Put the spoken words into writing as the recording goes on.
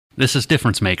This is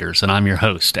Difference Makers, and I'm your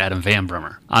host, Adam Van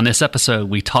Brummer. On this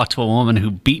episode, we talk to a woman who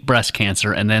beat breast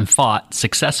cancer and then fought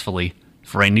successfully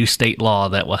for a new state law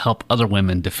that will help other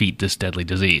women defeat this deadly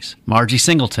disease. Margie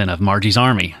Singleton of Margie's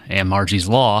Army and Margie's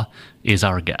Law is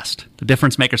our guest. The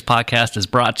Difference Makers podcast is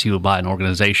brought to you by an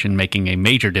organization making a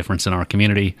major difference in our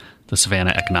community, the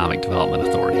Savannah Economic Development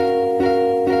Authority.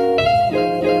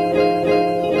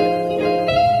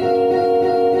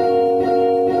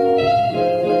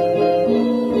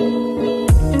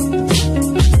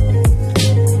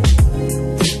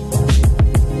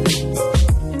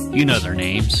 You know their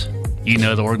names. You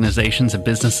know the organizations and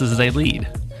businesses they lead.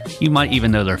 You might even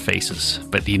know their faces,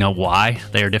 but do you know why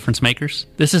they are difference makers?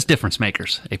 This is Difference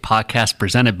Makers, a podcast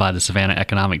presented by the Savannah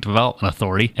Economic Development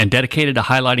Authority and dedicated to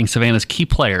highlighting Savannah's key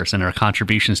players and their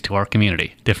contributions to our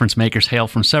community. Difference makers hail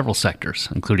from several sectors,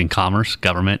 including commerce,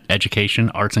 government,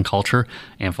 education, arts and culture,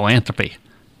 and philanthropy.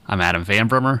 I'm Adam Van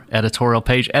Brummer, editorial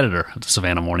page editor of the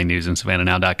Savannah Morning News and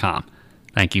SavannahNow.com.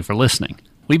 Thank you for listening.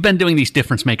 We've been doing these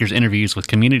Difference Makers interviews with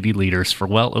community leaders for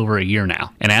well over a year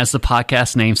now, and as the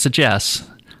podcast name suggests,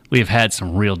 we have had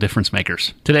some real difference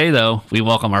makers. Today, though, we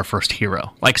welcome our first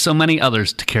hero. Like so many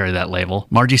others to carry that label,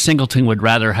 Margie Singleton would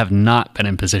rather have not been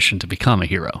in position to become a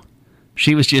hero.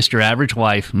 She was just your average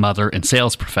wife, mother, and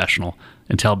sales professional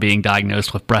until being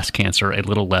diagnosed with breast cancer a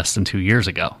little less than 2 years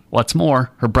ago. What's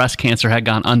more, her breast cancer had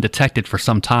gone undetected for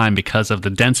some time because of the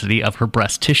density of her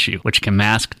breast tissue, which can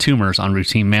mask tumors on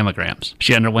routine mammograms.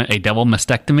 She underwent a double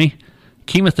mastectomy,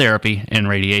 chemotherapy, and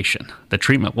radiation. The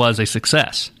treatment was a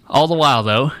success. All the while,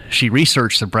 though, she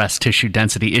researched the breast tissue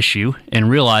density issue and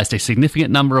realized a significant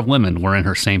number of women were in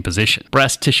her same position.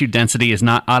 Breast tissue density is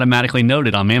not automatically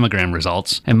noted on mammogram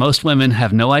results, and most women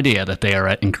have no idea that they are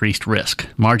at increased risk.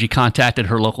 Margie contacted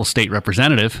her local state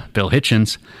representative, Bill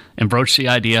Hitchens, and broached the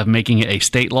idea of making it a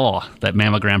state law that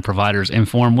mammogram providers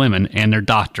inform women and their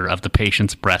doctor of the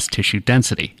patient's breast tissue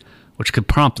density, which could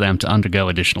prompt them to undergo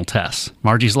additional tests.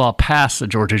 Margie's Law passed the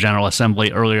Georgia General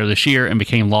Assembly earlier this year and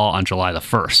became law on July the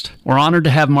 1st. We're honored to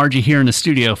have Margie here in the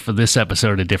studio for this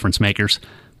episode of Difference Makers,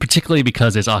 particularly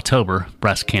because it's October,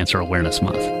 Breast Cancer Awareness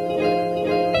Month.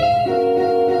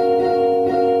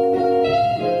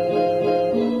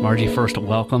 Margie, first,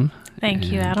 welcome.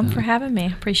 Thank you, Adam, for having me.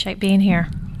 Appreciate being here.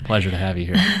 Pleasure to have you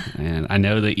here. And I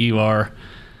know that you're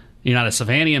not a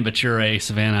Savannian, but you're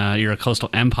a coastal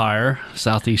empire,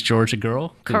 Southeast Georgia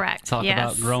girl. Correct. Talk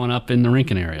about growing up in the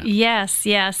Rincon area. Yes.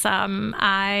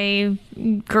 I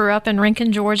grew up in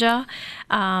Rincon, Georgia.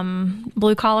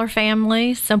 Blue collar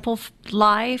family, simple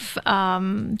life,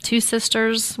 2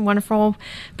 sisters, wonderful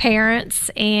parents,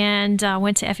 and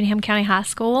went to Effingham County High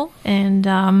School. And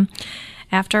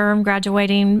after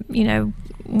graduating,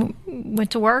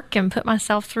 went to work and put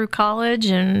myself through college,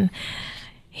 and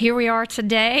here we are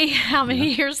today, how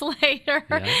many years later?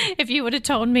 Yeah. If you would have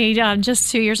told me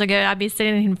just 2 years ago, I'd be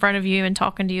sitting in front of you and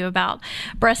talking to you about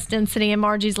breast density and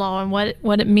Margie's Law and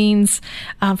what it means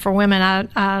for women. I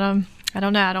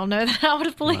don't know. I don't know that I would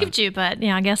have believed you, but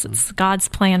I guess it's God's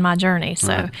plan, my journey.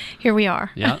 So Here we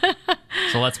are. Yeah.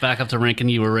 So let's back up to Rincon.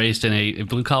 You were raised in a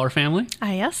blue-collar family?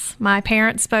 Yes. My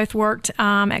parents both worked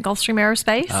at Gulfstream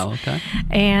Aerospace. Oh, okay.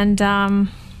 And,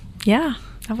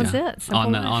 that was it.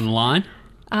 On the line?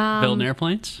 Building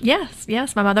airplanes? Yes.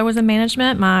 My mother was in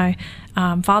management. My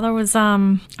father was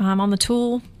on the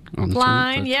tool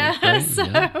line. Yes. So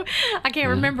I can't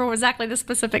remember exactly the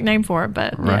specific name for it,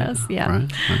 but yes. Yeah.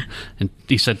 Right. And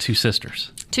you said 2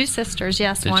 sisters? 2 sisters,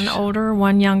 yes. One older,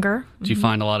 one younger. Did you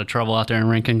find a lot of trouble out there in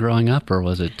Rincon growing up, or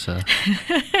was it...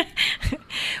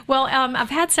 Well, I've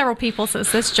had several people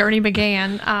since this journey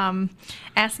began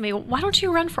ask me, why don't you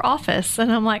run for office?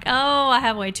 And I'm like, I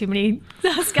have way too many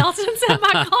skeletons in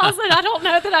my closet. I don't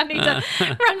know that I need to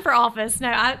run for office. No,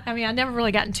 I mean, I never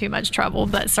really got in too much trouble,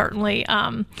 but certainly,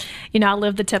 I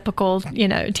lived the typical,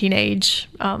 teenage.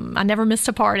 I never missed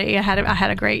a party. I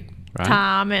had a great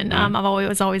time, and I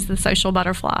was always the social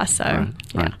butterfly. So,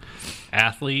 Right.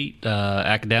 Athlete,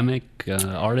 academic,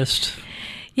 artist.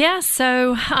 Yeah,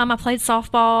 so I played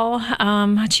softball.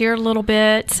 I cheered a little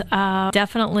bit.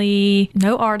 Definitely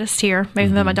no artist here,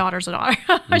 even though my daughter's an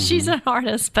artist. She's an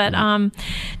artist, but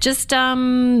just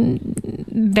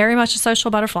very much a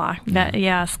social butterfly.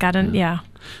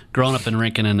 Growing up in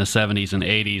Rincon in the 70s and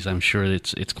 80s, I'm sure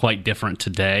it's quite different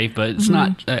today, but it's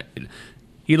not...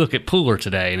 you look at Pooler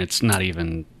today, and it's not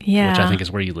even, which I think is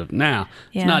where you live now,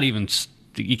 it's not even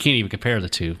you can't even compare the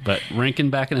two. But Rincon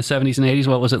back in the 70s and 80s,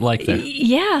 what was it like there?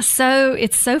 Yeah, so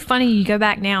it's so funny. You go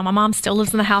back now. My mom still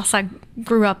lives in the house I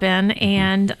grew up in,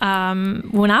 and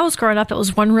when I was growing up, it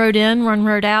was one road in, one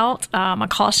road out, a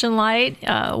caution light,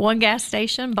 one gas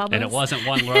station, Bubba's. And it wasn't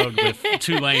one road with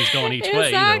 2 lanes going each way.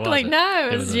 Exactly.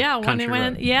 Either, was it? No, It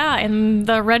was and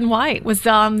the red and white was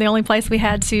the only place we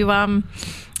had to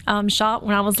shop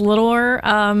when I was littler.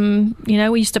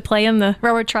 We used to play in the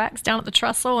railroad tracks down at the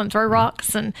trestle and throw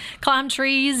rocks and climb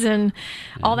trees and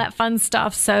all that fun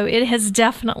stuff. So it has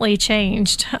definitely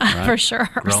changed for sure.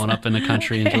 Growing up in the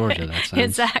country in Georgia, that sounds,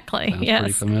 exactly. sounds Yes.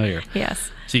 pretty familiar.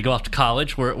 Yes. So you go off to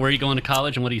college. Where are you going to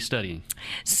college, and what are you studying?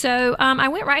 So I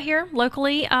went right here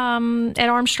locally at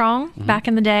Armstrong back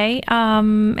in the day,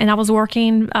 and I was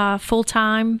working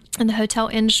full-time in the hotel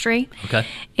industry. Okay.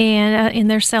 And in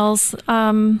their sales,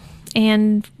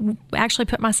 and actually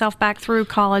put myself back through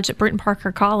college at Bruton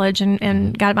Parker College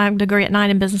and got my degree at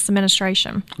night in business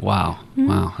administration. Wow.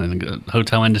 Wow. And the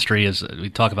hotel industry we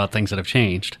talk about things that have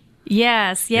changed.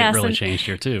 Yes. It really changed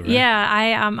here too, right?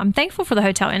 Yeah, I'm thankful for the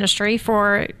hotel industry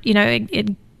for,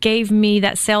 it gave me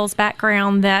that sales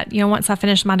background that, once I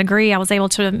finished my degree, I was able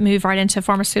to move right into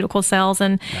pharmaceutical sales.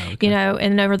 And,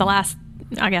 and over the last,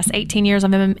 18 years,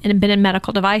 I've been in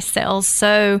medical device sales.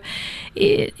 So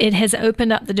it has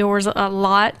opened up the doors a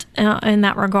lot in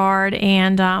that regard.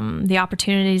 And the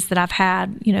opportunities that I've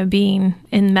had, being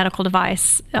in medical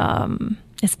device,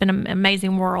 it's been an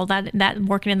amazing world. That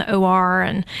working in the OR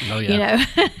and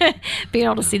being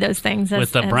able to see those things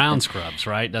with the brown scrubs,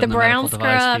 right? The brown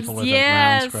scrubs,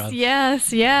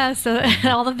 yes. So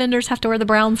all the vendors have to wear the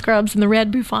brown scrubs and the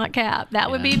red bouffant cap.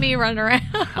 That would be me running around.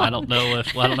 I don't know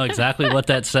exactly what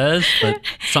that says, but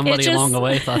somebody along the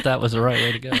way thought that was the right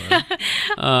way to go.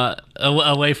 Right?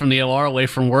 Away from the OR, away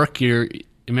from work, you're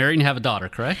married and have a daughter,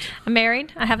 correct? I'm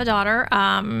married. I have a daughter.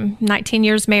 19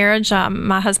 years marriage.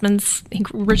 My husband's a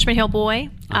Richmond Hill boy.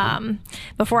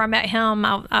 Before I met him,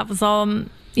 I was all, I'm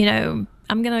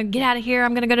going to get out of here.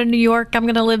 I'm going to go to New York. I'm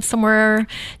going to live somewhere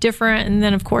different. And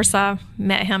then, of course, I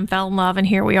met him, fell in love, and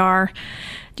here we are,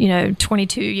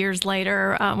 22 years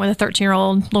later with a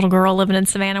 13-year-old little girl living in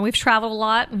Savannah. We've traveled a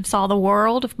lot and saw the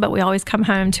world, but we always come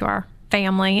home to our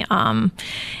family.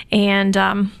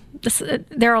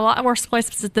 There are a lot worse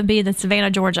places to be than Savannah,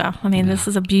 Georgia. This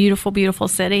is a beautiful, beautiful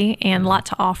city and a lot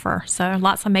to offer. So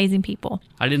lots of amazing people.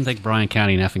 I didn't think Bryan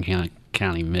County and Effingham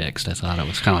County mixed. I thought it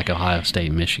was kind of like Ohio State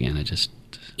and Michigan.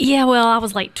 Yeah, well, I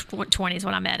was late 20s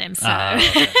when I met him. So,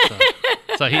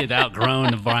 so he had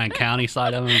outgrown the Bryan County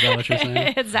side of him. Is that what you're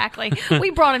saying? Exactly. We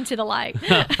brought him to the light.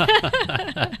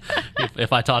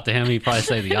 If I talked to him, he'd probably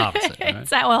say the opposite. Right?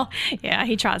 Well, yeah,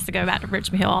 he tries to go back to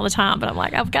Richmond Hill all the time, but I'm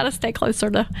like, I've got to stay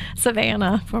closer to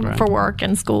Savannah for work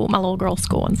and school, my little girl's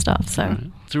school and stuff. So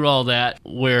through all that,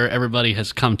 where everybody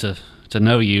has come to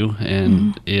know you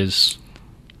and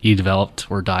you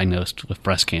developed or diagnosed with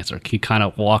breast cancer. Can you kind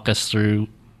of walk us through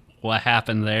what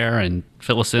happened there and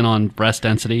fill us in on breast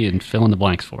density and fill in the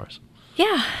blanks for us?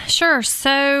 Yeah, sure.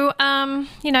 So,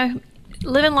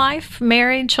 living life,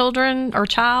 married, children or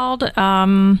child,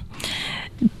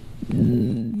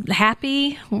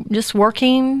 happy, just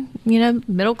working,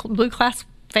 middle blue class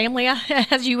family,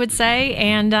 as you would say.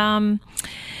 And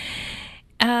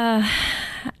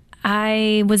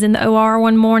I was in the OR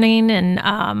one morning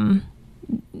and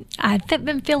I'd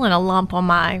been feeling a lump on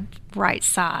my right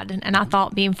side, and I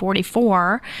thought, being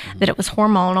 44, that it was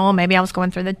hormonal. Maybe I was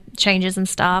going through the changes and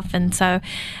stuff, and so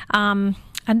I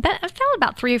felt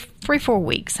about 4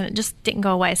 weeks, and it just didn't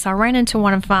go away. So I ran into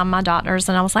one of my doctors,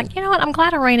 and I was like, you know what? I'm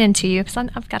glad I ran into you because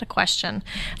I've got a question.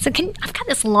 So I've got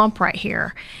this lump right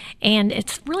here, and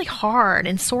it's really hard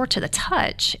and sore to the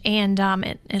touch, and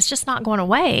it's just not going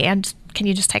away. And can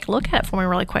you just take a look at it for me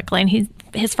really quickly? And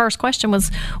his first question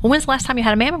was, well, when's the last time you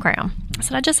had a mammogram? I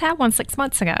said, I just had one 6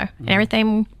 months ago, and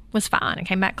everything was fine. It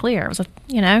came back clear. It was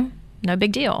no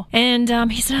big deal.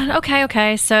 And he said,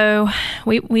 okay. So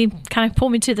we kind of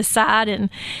pulled me to the side, and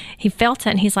he felt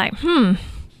it, and he's like, And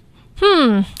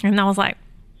I was like,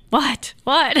 what?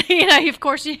 Of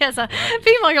course, she has a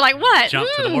female. You're like, what? Jump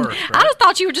to the work, right? I just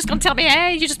thought you were just going to tell me,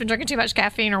 hey, you've just been drinking too much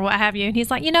caffeine or what have you. And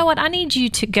he's like, you know what? I need you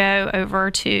to go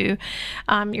over to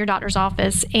your doctor's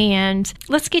office and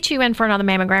let's get you in for another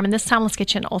mammogram. And this time, let's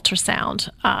get you an ultrasound.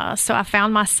 So I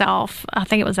found myself, I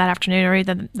think it was that afternoon or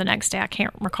either the next day. I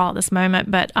can't recall at this moment,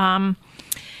 but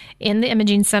in the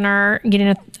imaging center, getting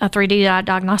a 3D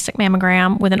diagnostic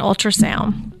mammogram with an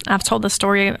ultrasound. I've told this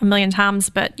story a million times,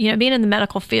 but being in the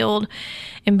medical field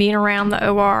and being around the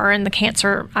OR and the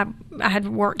cancer, I had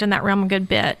worked in that realm a good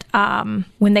bit.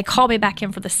 When they called me back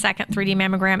in for the second 3D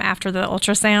mammogram after the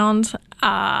ultrasound,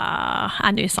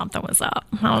 I knew something was up.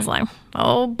 I was like,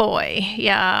 oh boy.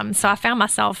 Yeah. So I found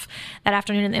myself that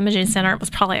afternoon in the imaging center. It was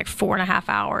probably like 4.5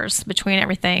 hours between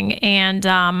everything.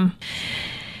 And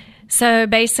so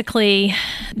basically,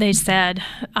 they said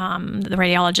the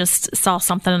radiologist saw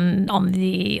something on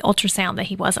the ultrasound that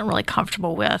he wasn't really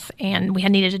comfortable with, and we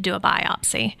had needed to do a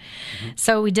biopsy.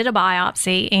 So we did a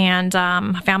biopsy, and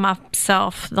I found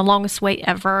myself the longest wait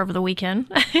ever over the weekend.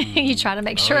 You try to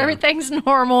make sure everything's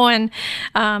normal and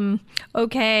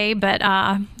okay, but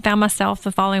found myself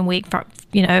the following week,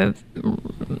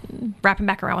 wrapping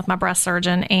back around with my breast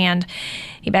surgeon, and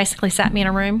he basically sat me in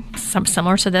a room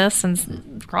similar to this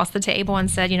and across the table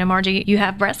and said, Margie, you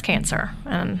have breast cancer,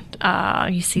 and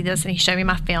you see this, and he showed me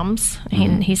my films,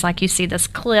 and he's like, you see this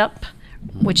clip,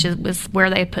 which was where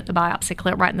they put the biopsy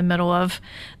clip right in the middle of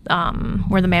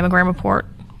where the mammogram report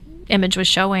image was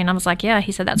showing. I was like, yeah.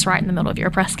 He said, that's right in the middle of your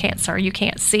breast cancer. You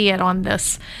can't see it on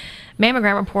this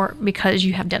mammogram report because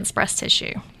you have dense breast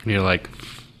tissue. And you're like,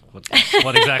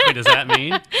 what exactly does that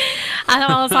mean?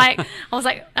 I was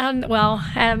like,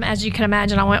 as you can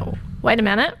imagine, I went, wait a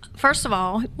minute. First of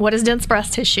all, what is dense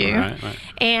breast tissue? Right.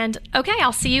 And okay,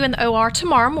 I'll see you in the OR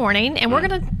tomorrow morning, and we're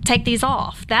going to take these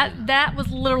off. That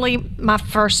was literally my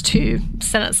first two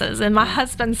sentences. And my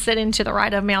husband's sitting to the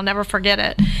right of me. I'll never forget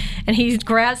it. And he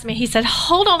grabs me. He said,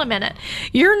 hold on a minute.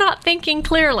 You're not thinking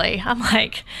clearly. I'm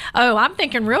like, oh, I'm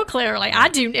thinking real clearly. I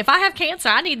do. If I have cancer,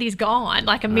 I need these gone,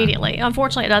 like immediately.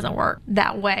 Unfortunately, it doesn't work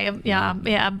that way.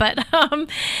 Yeah. But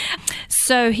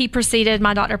so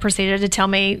my doctor proceeded to tell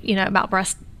me, about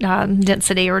breast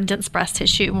density or dense breast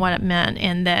tissue and what it meant,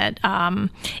 and that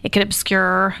it could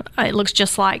obscure. It looks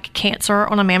just like cancer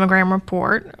on a mammogram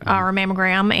report or a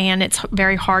mammogram, and it's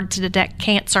very hard to detect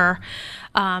cancer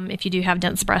if you do have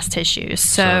dense breast tissue.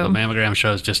 So the mammogram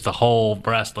shows just the whole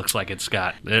breast looks like it's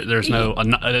got.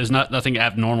 Nothing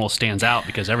abnormal stands out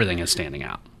because everything is standing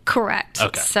out. Correct.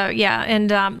 Okay. So yeah,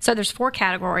 and so there's 4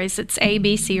 categories. It's A,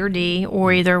 B, C, or D,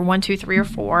 or either 1, 2, 3, or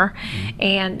 4.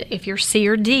 And if you're C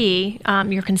or D,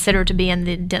 you're considered to be in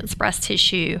the dense breast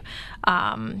tissue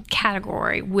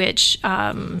category, which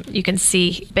you can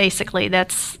see basically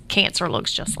that's cancer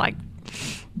looks just like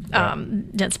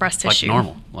dense breast tissue. Like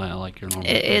normal. Well, like your normal.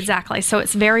 Exactly. So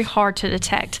it's very hard to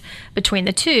detect between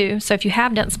the two. So if you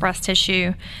have dense breast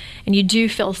tissue and you do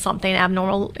feel something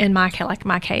abnormal in my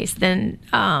case, then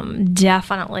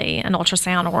definitely an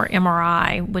ultrasound or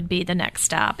MRI would be the next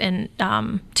step, and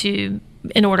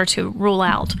in order to rule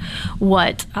out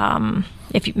what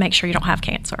if you make sure you don't have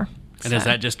cancer. And is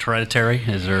that just hereditary?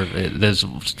 Does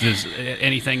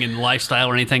anything in lifestyle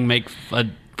or anything make a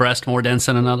breast more dense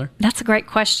than another? That's a great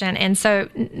question. And so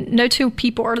no two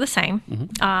people are the same,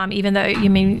 even though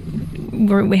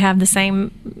we have the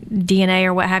same DNA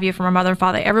or what have you from our mother and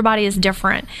father. Everybody is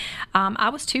different. I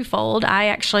was twofold. I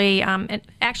actually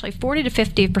 40 to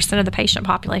 50% of the patient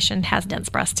population has dense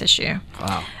breast tissue.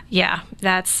 Wow. Yeah,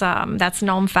 that's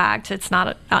known fact. It's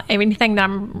not anything that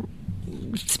I'm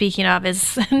speaking of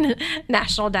is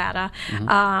national data.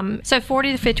 So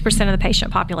 40 to 50% of the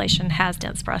patient population has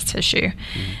dense breast tissue.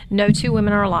 No two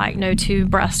women are alike. No two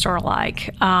breasts are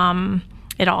alike.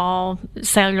 It all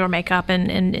cellular makeup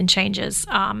and changes.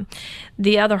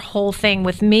 The other whole thing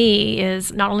with me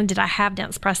is not only did I have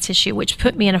dense breast tissue, which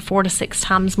put me in a 4 to 6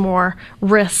 times more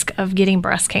risk of getting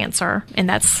breast cancer, and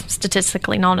that's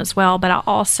statistically known as well, but I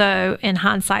also, in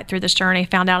hindsight through this journey,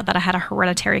 found out that I had a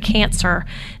hereditary cancer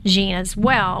gene as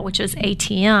well, which is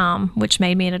ATM, which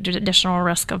made me at an additional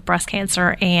risk of breast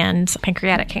cancer and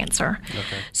pancreatic cancer.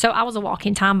 Okay. So I was a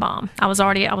walking time bomb. I was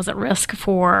at risk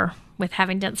with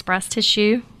having dense breast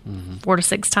tissue, 4 to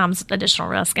 6 times additional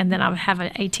risk, and then I would have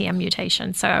an ATM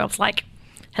mutation. So I was like,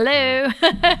 hello.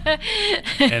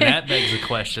 And that begs the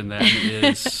question then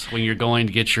is when you're going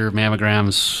to get your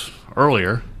mammograms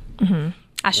earlier,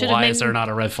 why is there not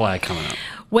a red flag coming up?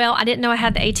 Well, I didn't know I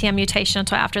had the ATM mutation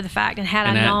until after the fact, and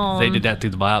I known, they did that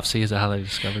through the biopsy. Is that how they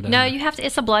discovered that? No, you have to.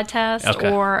 It's a blood test,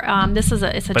 or it's a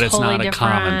but totally different. But it's not a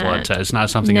common blood test. It's not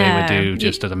something they would do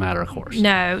just as a matter of course.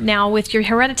 No. Now with your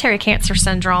hereditary cancer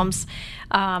syndromes,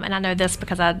 and I know this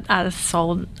because I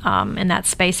sold in that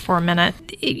space for a minute.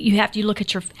 You look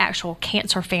at your actual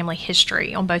cancer family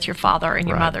history on both your father and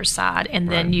your mother's side, and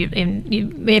then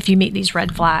if you meet these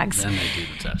red flags, then they do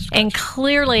the test. And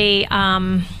clearly.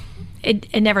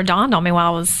 it never dawned on me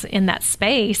while I was in that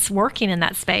space, working in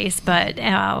that space. But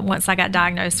once I got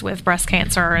diagnosed with breast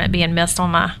cancer and it being missed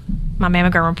on my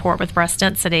mammogram report with breast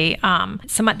density, one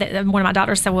of my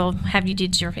doctors said, well,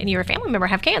 did any of your family member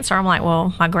have cancer? I'm like,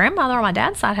 well, my grandmother on my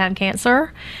dad's side had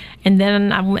cancer. And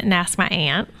then I went and asked my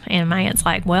aunt, and my aunt's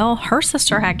like, well, her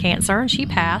sister had cancer and she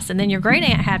passed, and then your great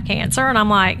aunt had cancer. And I'm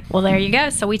like, well, there you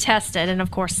go. So we tested, and of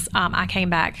course, I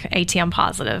came back ATM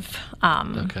positive.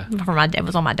 It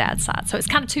was on my dad's side. So it's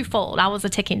kind of twofold. I was a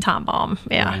ticking time bomb.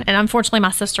 Yeah. Right. And unfortunately, my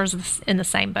sister's in the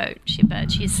same boat.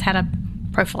 She's had a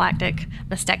prophylactic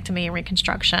mastectomy and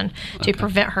reconstruction to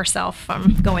prevent herself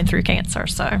from going through cancer.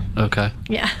 So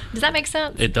yeah, does that make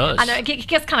sense? It does. I know it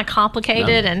gets kind of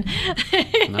complicated and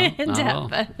in depth.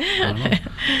 But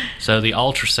so the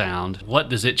ultrasound, what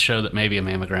does it show that maybe a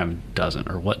mammogram doesn't,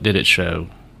 or what did it show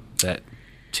that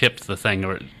tipped the thing?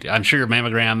 Or I'm sure your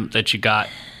mammogram that you got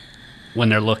when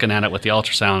they're looking at it with the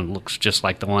ultrasound looks just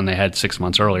like the one they had 6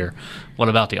 months earlier. What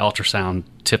about the ultrasound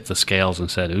tipped the scales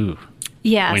and said, ooh,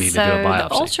 yeah, we need to do a biopsy?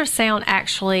 The ultrasound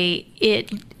actually,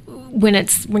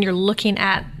 when you're looking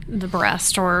at the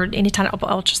breast or any kind of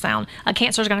ultrasound, a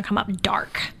cancer is going to come up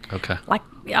dark. Okay. Like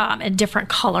a different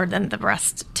color than the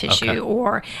breast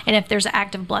tissue, and if there's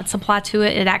active blood supply to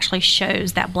it, it actually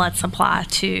shows that blood supply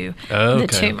to the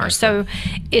tumor. So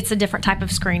it's a different type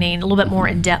of screening, a little bit more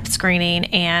in-depth screening,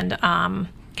 and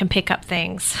can pick up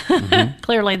things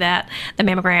clearly that the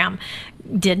mammogram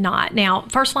did not. Now,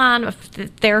 first line of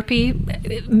therapy,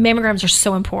 mammograms are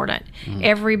so important.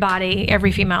 Everybody,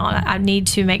 every female, I need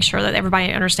to make sure that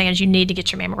everybody understands you need to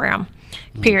get your mammogram.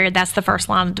 Period. That's the first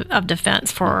line of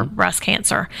defense for breast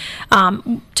cancer.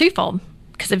 Twofold.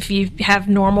 Because if you have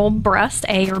normal breast,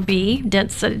 A or B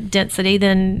density,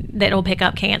 then it'll pick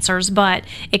up cancers. But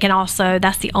it can also,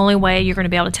 that's the only way you're going to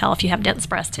be able to tell if you have dense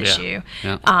breast tissue.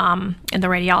 Yeah. And the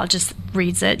radiologist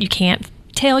reads it. You can't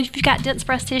tell if you've got dense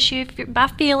breast tissue by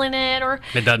feeling it or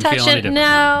it doesn't touch feel any it.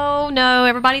 different. No,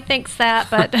 everybody thinks that,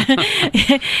 but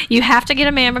you have to get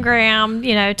a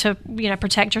mammogram, to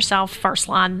protect yourself. First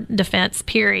line defense,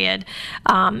 period.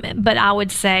 But I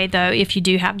would say though, if you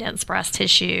do have dense breast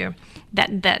tissue,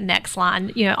 that next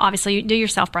line, obviously you do your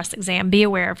self-breast exam, be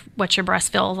aware of what your breasts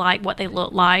feel like, what they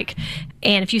look like,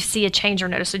 and if you see a change or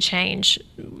notice a change,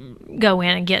 go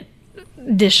in and get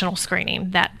additional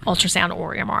screening, that ultrasound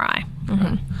or MRI.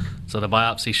 Right. So the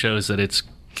biopsy shows that it's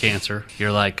cancer.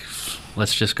 You're like,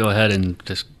 let's just go ahead and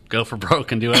just go for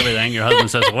broke and do everything. Your husband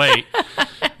says, wait.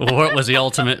 What was the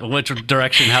ultimate, which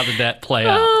direction, how did that play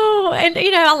out? Oh, and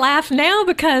I laugh now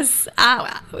because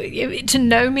to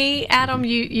know me, Adam,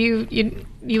 you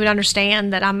would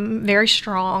understand that I'm very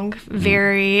strong,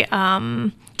 very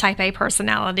type A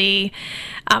personality.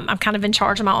 I'm kind of in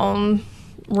charge of my own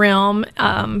realm,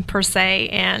 per se,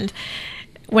 and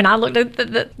when I looked at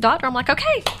the doctor, I'm like,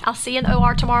 okay, I'll see you in the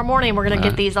OR tomorrow morning. We're going to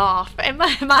get these off. And my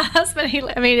husband,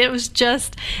 it was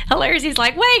just hilarious. He's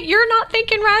like, wait, you're not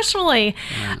thinking rationally.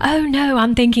 Oh, no,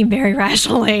 I'm thinking very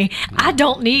rationally. I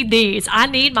don't need these. I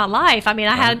need my life. I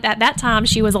had, at that time,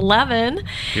 she was 11.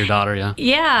 Your daughter, yeah?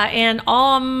 Yeah, and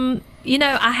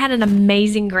I had an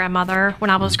amazing grandmother when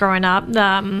I was growing up,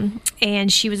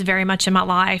 and she was very much in my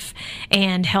life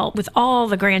and helped with all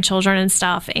the grandchildren and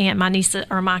stuff, and my nieces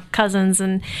or my cousins,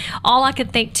 and all I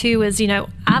could think too is,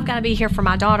 I've got to be here for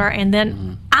my daughter, and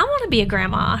then I want to be a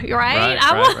grandma, right?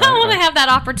 I want to have that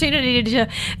opportunity to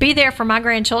be there for my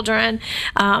grandchildren.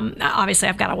 Obviously,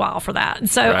 I've got a while for that,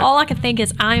 so all I could think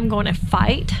is I'm going to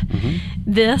fight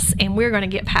this, and we're going to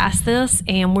get past this,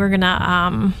 and we're going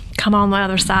to come on the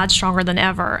other side stronger than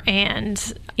ever.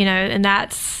 And and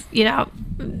that's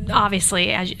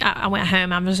obviously, as I went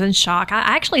home, I was in shock. I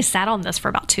actually sat on this for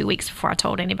about 2 weeks before I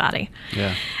told anybody.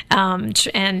 Yeah. And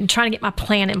trying to get my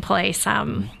plan in place.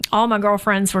 All my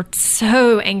girlfriends were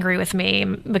so angry with me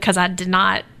because I did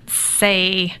not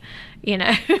say,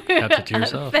 kept it to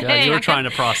yourself. Yeah, you were trying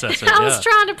to process it. I was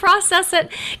trying to process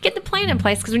it, get the plan in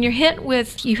place, because when you're hit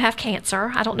with, you have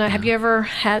cancer. I don't know, have you ever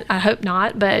had? I hope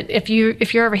not, but if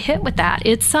you're ever hit with that,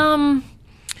 it's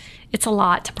a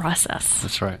lot to process.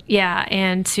 That's right. Yeah,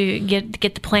 and to get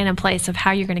the plan in place of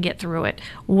how you're going to get through it,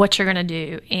 what you're going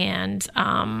to do, and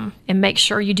make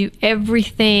sure you do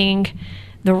everything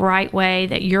the right way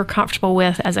that you're comfortable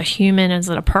with as a human, as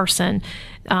a person,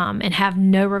 and have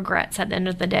no regrets at the end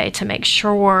of the day, to make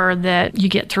sure that you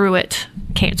get through it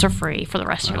cancer-free for the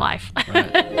rest of your life.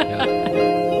 Right. Yeah.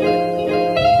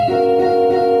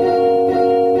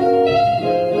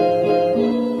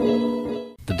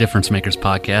 The Difference Makers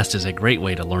podcast is a great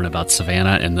way to learn about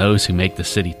Savannah and those who make the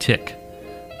city tick.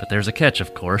 But there's a catch,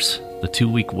 of course, the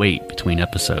 2-week wait between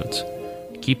episodes.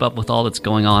 Keep up with all that's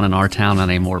going on in our town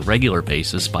on a more regular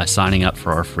basis by signing up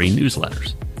for our free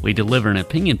newsletters. We deliver an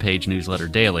opinion page newsletter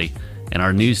daily, and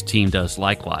our news team does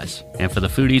likewise. And for the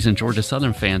foodies and Georgia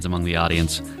Southern fans among the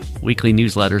audience, weekly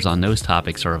newsletters on those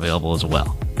topics are available as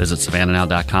well. Visit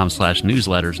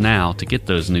savannahnow.com/newsletters now to get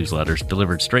those newsletters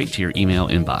delivered straight to your email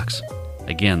inbox.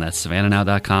 Again, that's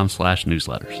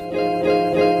savannahnow.com/newsletters.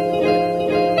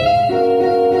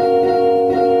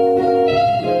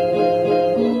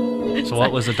 So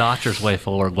what was the doctor's way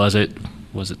forward? Was it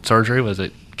surgery? Was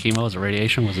it chemo? Was it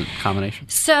radiation? Was it a combination?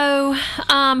 So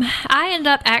I ended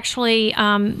up actually,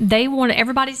 they wanted,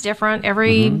 everybody's different.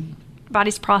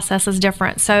 Everybody's process is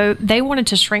different. So they wanted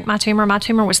to shrink my tumor. My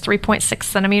tumor was 3.6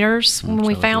 centimeters when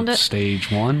we found it.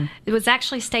 Stage 1? It was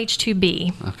actually stage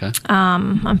 2B. Okay.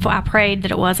 I prayed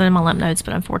that it wasn't in my lymph nodes,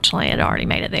 but unfortunately it already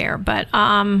made it there. But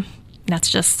that's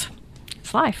just,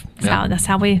 it's life.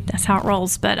 That's how it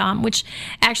rolls. But which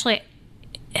actually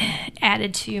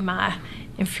added to my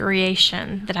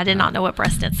infuriation that I did not know what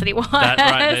breast density was.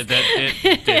 If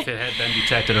it had been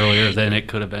detected earlier, then it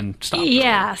could have been stopped.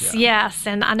 Yes.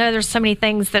 And I know there's so many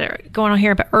things that are going on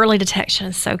here, but early detection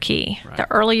is so key. Right. The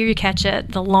earlier you catch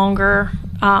it, the longer,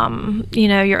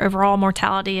 your overall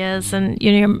mortality is,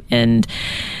 and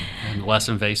less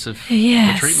invasive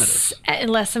the treatment is. And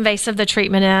less invasive the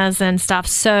treatment is and stuff.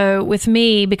 So with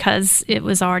me, because it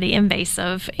was already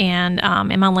invasive and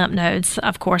in my lymph nodes,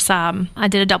 of course, I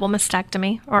did a double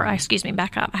mastectomy,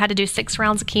 back up. I had to do 6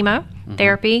 rounds of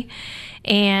chemotherapy.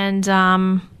 And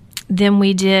then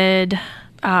we did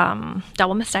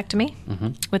double mastectomy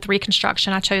with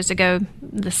reconstruction. I chose to go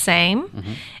the same.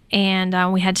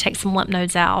 And we had to take some lymph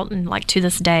nodes out, and like to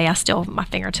this day, my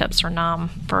fingertips are numb.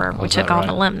 We took all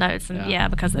the lymph nodes, and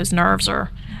because those nerves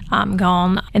are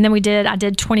gone. And then I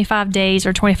did 25 days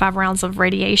or 25 rounds of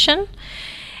radiation,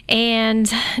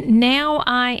 and now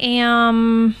I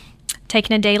am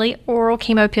taking a daily oral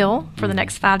chemo pill for the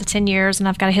next 5 to 10 years, and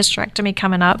I've got a hysterectomy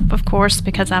coming up, of course,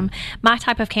 because my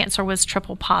type of cancer was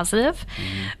triple positive,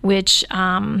 which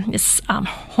is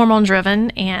hormone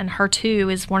driven, and HER2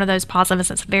 is one of those positives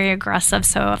that's very aggressive.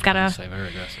 So I've got to very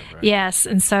aggressive, right? Yes,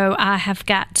 and so I have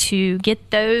got to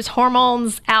get those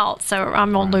hormones out. So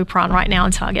I'm on Lupron right now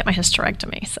until I get my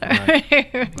hysterectomy. So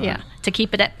to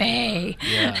keep it at bay.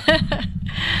 Yeah.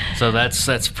 So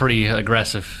that's pretty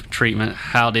aggressive treatment.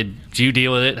 How did you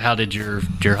deal with it? How did your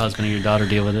husband and your daughter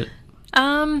deal with it?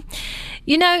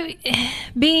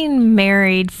 Being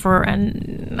married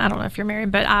and I don't know if you're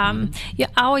married, but I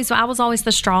was always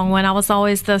the strong one. I was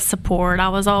always the support. I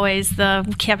was always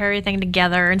kept everything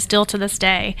together, and still to this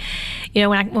day,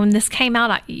 when this came out,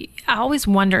 I always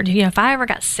wondered, if I ever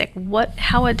got sick,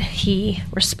 how would he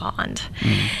respond?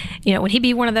 Would he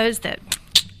be one of those that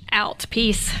out,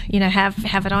 peace,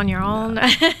 have it on your own?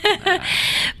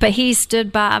 But he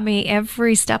stood by me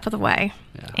every step of the way,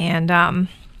 and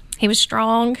he was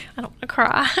strong. I don't want to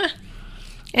cry.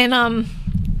 And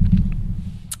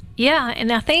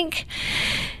and I think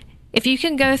if you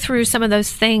can go through some of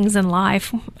those things in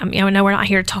life, I know we're not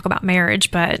here to talk about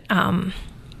marriage, but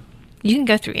you can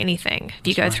go through anything. If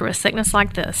you go through a sickness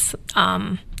like this,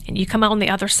 and you come out on the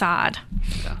other side,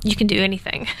 you can do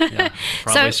anything.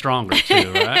 Probably stronger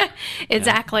too, right?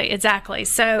 Exactly.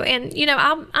 So, and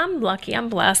I'm lucky. I'm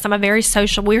blessed. We're a very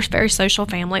social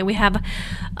family. We have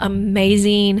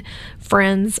amazing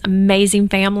friends, amazing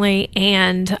family,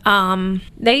 and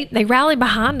they rally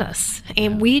behind us.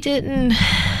 And we didn't.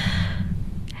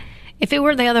 If it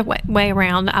were the other way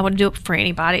around, I would do it for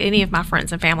anybody, any of my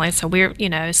friends and family. So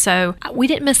so we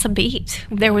didn't miss a beat.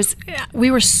 We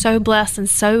were so blessed and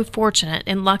so fortunate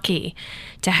and lucky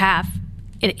to have,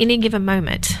 at any given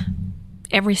moment,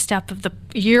 every step of the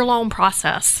year-long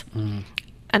process,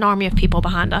 an army of people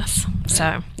behind us.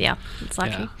 So it's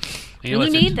lucky. You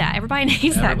need that. Everybody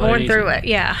needs that going through it.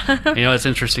 Yeah. It's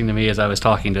interesting to me as I was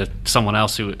talking to someone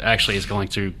else who actually is going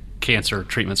through cancer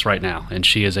treatments right now, and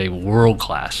she is a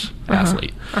world-class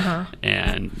athlete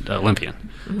and Olympian,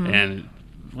 and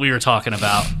we were talking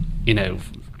about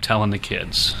telling the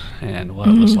kids and what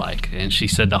it was like, and she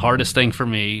said the hardest thing for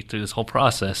me through this whole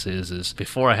process is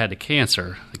before I had the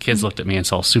cancer, the kids looked at me and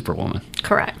saw Superwoman.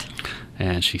 Correct.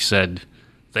 And she said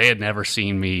they had never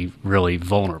seen me really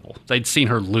vulnerable. They'd seen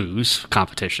her lose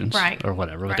competitions or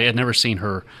whatever, but they had never seen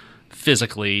her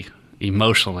physically,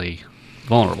 emotionally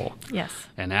vulnerable. Yes.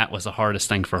 And that was the hardest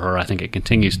thing for her. I think it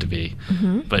continues to be.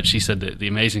 But she said that the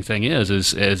amazing thing is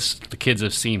as the kids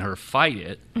have seen her fight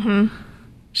it,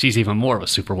 she's even more of a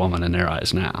superwoman in their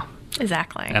eyes now.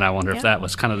 Exactly. And I wonder if that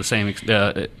was kind of the same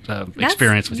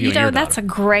experience with you and your daughter. That's a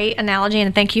great analogy,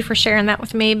 and thank you for sharing that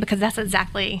with me, because that's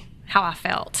exactly how I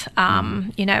felt.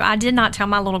 I did not tell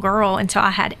my little girl until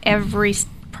I had every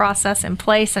process in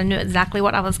place and knew exactly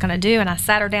what I was going to do. And I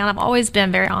sat her down. I've always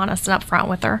been very honest and upfront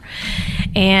with her.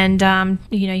 And,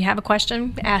 you have a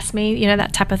question, ask me,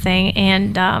 that type of thing.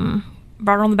 And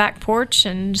brought her on the back porch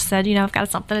and just said, I've got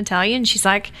something to tell you. And she's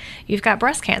like, you've got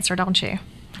breast cancer, don't you?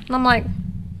 And I'm like,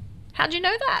 how'd you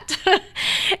know that?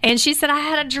 And she said, I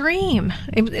had a dream.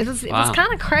 It was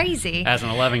kind of crazy. As an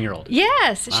 11-year-old.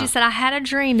 Yes. Wow. She said, I had a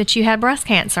dream that you had breast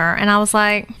cancer. And I was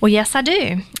like, well, yes, I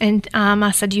do. And I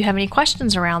said, do you have any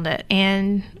questions around it?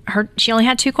 And she only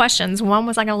had 2 questions. One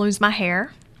was, I going to lose my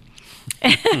hair?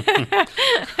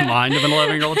 Mind of an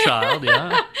 11-year-old child,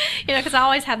 yeah. Because I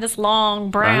always had this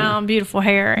long, brown, beautiful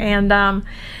hair. And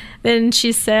then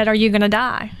she said, are you going to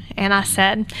die? And I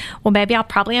said, well, baby, I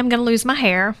probably am going to lose my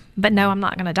hair, but no, I'm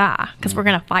not going to die because we're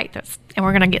going to fight this and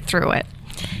we're going to get through it.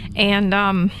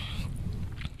 And,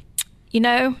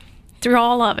 through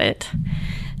all of it,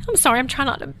 I'm sorry, I'm trying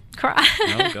not to cry.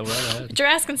 No, go right ahead. But you're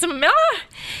asking some,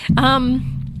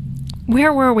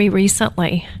 where were we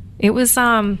recently? It was,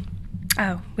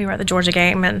 we were at the Georgia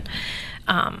game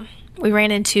and we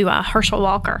ran into Herschel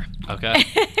Walker. Okay.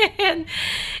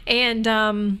 and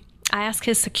I asked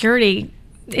his security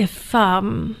if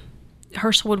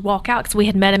Herschel would walk out because we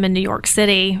had met him in New York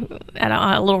City at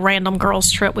a little random girls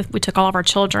trip. We took all of our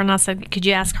children. I said, could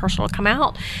you ask Herschel to come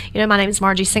out? My name is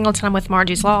Margie Singleton. I'm with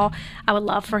Margie's Law. I would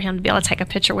love for him to be able to take a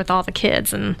picture with all the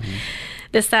kids and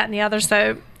this, that, and the other.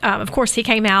 So, of course, he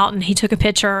came out and he took a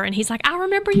picture and he's like, I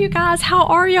remember you guys. How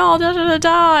are y'all? Da, da, da,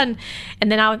 da. And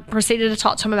then I proceeded to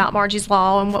talk to him about Margie's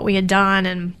Law and what we had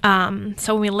done. And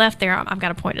so when we left there, I've got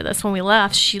to point to this. When we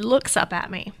left, she looks up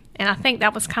at me. And I think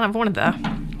that was kind of one of the,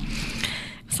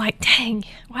 it's like, dang,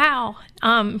 wow.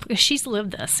 Because she's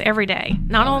lived this every day.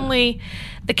 Not only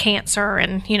the cancer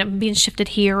and, being shifted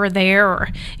here or there or,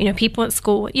 people at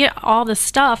school, all this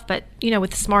stuff. But,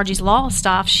 with this Margie's Law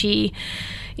stuff, she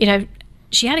had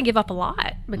to give up a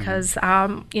lot because,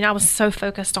 I was so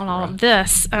focused on all of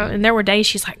this. And there were days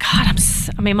she's like, God,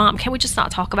 Mom, can we just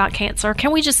not talk about cancer?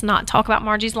 Can we just not talk about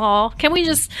Margie's Law? Can we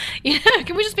just,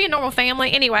 can we just be a normal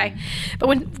family? Anyway, but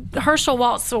when Herschel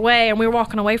walks away and we were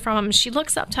walking away from him, she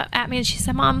looks up at me and she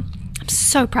said, Mom, I'm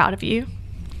so proud of you.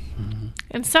 Mm-hmm.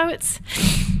 And so it's...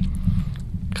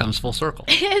 comes full circle.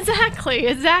 Exactly.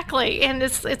 And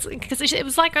it's because it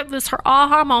was like her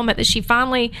aha moment that she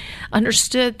finally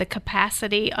understood the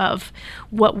capacity of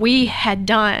what we had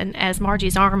done as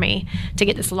Margie's Army to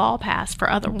get this law passed for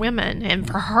other women and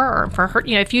for her,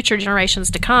 future generations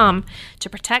to come to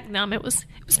protect them. It was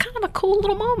kind of a cool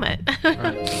little moment.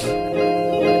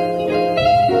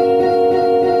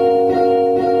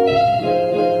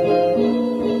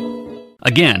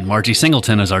 Again, Margie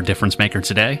Singleton is our difference maker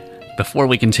today. Before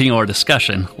we continue our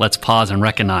discussion, let's pause and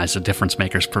recognize the Difference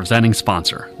Maker's presenting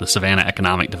sponsor, the Savannah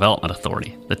Economic Development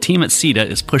Authority. The team at SETA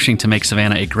is pushing to make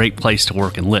Savannah a great place to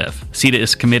work and live. SETA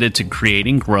is committed to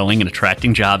creating, growing, and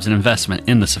attracting jobs and investment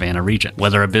in the Savannah region.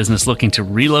 Whether a business looking to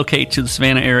relocate to the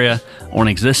Savannah area or an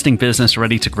existing business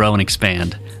ready to grow and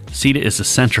expand, SETA is the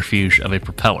centrifuge of a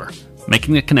propeller,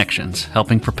 making the connections,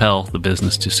 helping propel the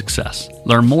business to success.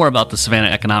 Learn more about the Savannah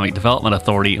Economic Development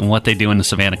Authority and what they do in the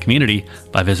Savannah community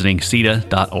by visiting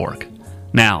SETA.org.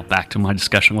 Now, back to my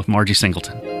discussion with Margie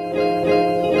Singleton.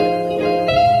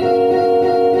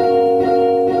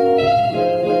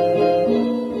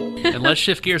 And let's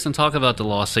shift gears and talk about the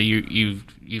law. So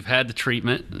you've had the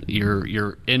treatment.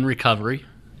 You're in recovery,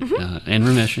 in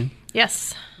remission.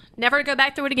 Yes. Never to go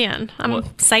back through it again. I'm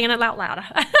saying it out loud.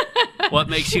 What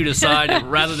makes you decide,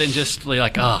 rather than just be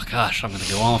like, oh gosh, I'm going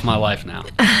to go on with my life now?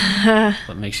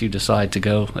 What makes you decide to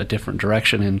go a different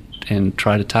direction and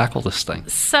try to tackle this thing?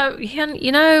 So,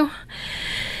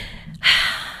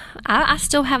 I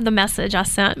still have the message I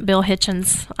sent Bill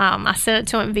Hitchens. I sent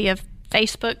it to him via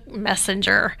Facebook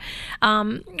Messenger.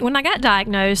 When I got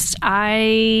diagnosed,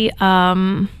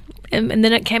 and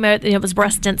then it came out that it was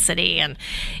breast density, and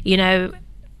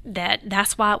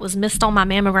that's why it was missed on my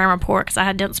mammogram report because I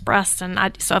had dense breasts. And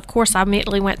so of course I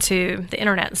immediately went to the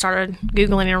internet and started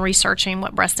Googling and researching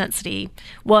what breast density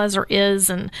was or is.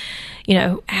 And,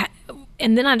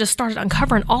 and then I just started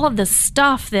uncovering all of this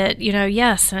stuff that,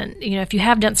 yes. And, if you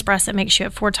have dense breasts, it makes you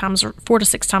at 4 to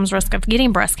 6 times risk of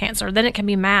getting breast cancer. Then it can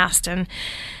be masked. And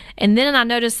then I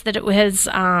noticed that it was,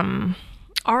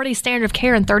 already standard of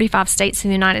care in 35 states in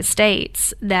the United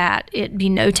States that it be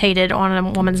notated on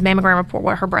a woman's mammogram report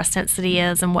what her breast density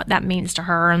is and what that means to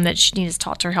her, and that she needs to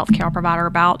talk to her healthcare provider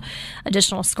about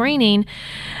additional screening.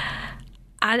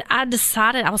 I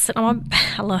decided, I was sitting on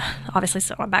obviously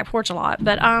sit on my back porch a lot,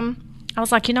 but I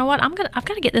was like, you know what, I've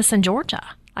got to get this in Georgia.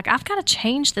 Like, I've got to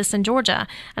change this in Georgia.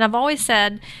 And I've always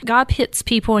said, God puts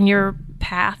people in your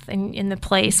path and in the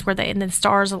place where the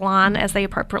stars align as they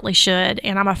appropriately should.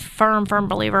 And I'm a firm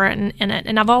believer in it.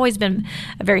 And I've always been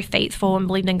very faithful and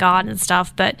believed in God and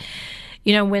stuff. But,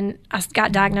 when I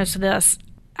got diagnosed with this,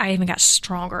 I even got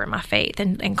stronger in my faith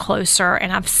and closer.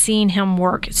 And I've seen him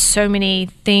work so many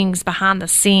things behind the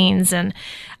scenes. And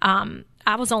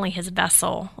I was only his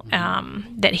vessel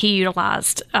that he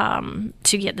utilized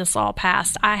to get this all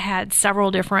passed. I had several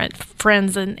different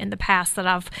friends in the past that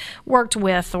I've worked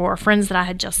with, or friends that I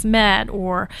had just met,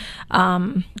 or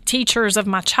teachers of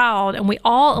my child, and we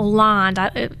all aligned. I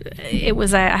had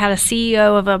a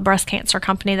CEO of a breast cancer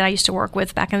company that I used to work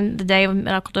with back in the day of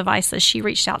medical devices. She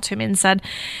reached out to me and said,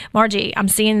 "Margie, I'm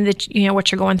seeing that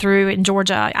what you're going through in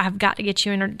Georgia. I've got to get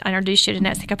you introduced you to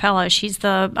Nancy Capello. She's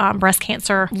the breast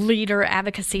cancer leader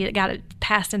advocacy that got it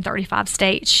passed in 35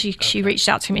 states. She reached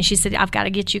out to me and she said, I've got to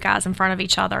get you guys in front of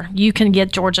each other. You can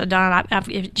get Georgia done.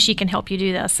 She can help you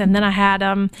do this." And then I had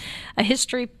a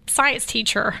history science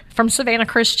teacher from Savannah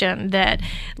Christian that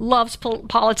loves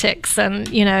politics and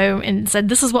said,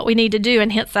 this is what we need to do. And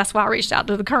hence, that's why I reached out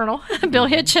to the Colonel, Bill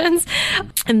Hitchens.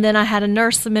 And then I had a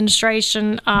nurse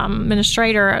administrator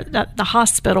at the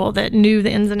hospital that knew the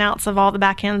ins and outs of all the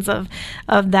back ends of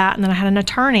that. And then I had an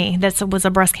attorney that was a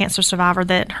breast cancer survivor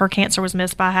that her cancer was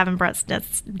missed by having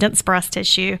dense breast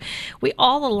tissue. We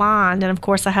all aligned. And of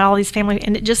course, I had all these family,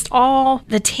 and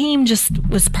the team just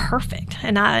was perfect.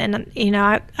 And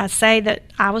I say that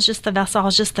I was just the vessel, I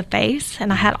was just the face,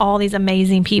 and I had all these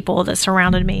amazing people that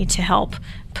surrounded me to help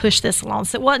push this along.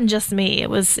 So it wasn't just me; it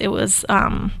was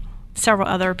several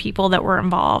other people that were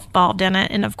involved in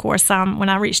it. And of course, when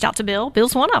I reached out to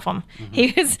Bill's one of them. Mm-hmm.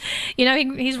 He was,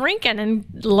 he's rinking, and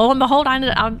lo and behold,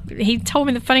 he told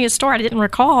me the funniest story. I didn't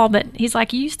recall, but he's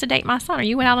like, "You used to date my son, or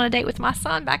you went out on a date with my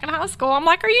son back in high school." I'm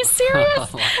like, "Are you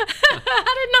serious?"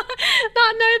 I did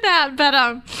not know that, but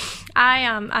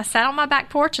I sat on my back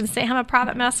porch and sent him a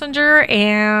private messenger,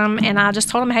 and I just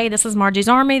told him, "Hey, this is Margie's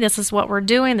Army. This is what we're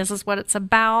doing. This is what it's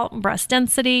about, breast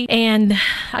density." And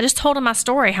I just told him my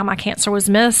story, how my cancer was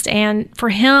missed. And for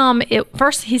him,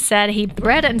 first he said, he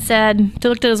read it and he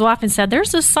looked at his wife and said,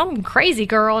 "There's this some crazy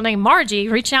girl named Margie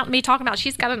reaching out to me talking about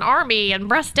she's got an army and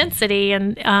breast density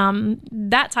and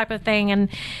that type of thing." And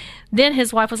then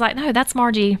his wife was like, "No, that's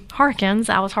Margie Harkins."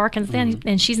 I was Harkins then,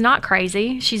 and she's not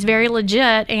crazy. She's very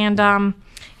legit, and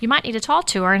you might need to talk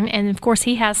to her. And of course,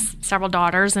 he has several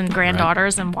daughters and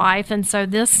granddaughters and wife, and so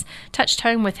this touched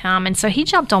home with him. And so he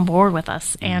jumped on board with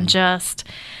us and just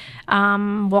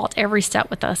walked every step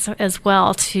with us as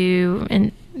well to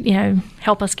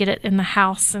help us get it in the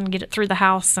house and get it through the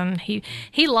house. And he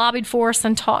lobbied for us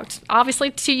and talked,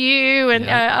 obviously, to you and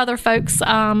other folks.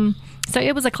 So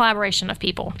it was a collaboration of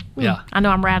people. Yeah. I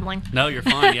know I'm rattling. No, you're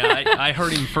fine. Yeah, I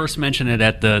heard him first mention it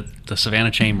at the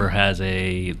Savannah Chamber has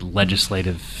a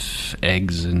legislative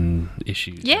eggs and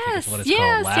issues. Yes, called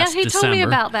last he December. told me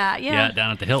about that. Yeah,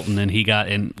 down at the Hilton,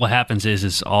 and what happens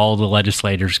is all the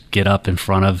legislators get up in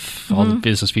front of all the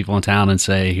business people in town and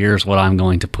say, "Here's what I'm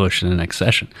going to push in the next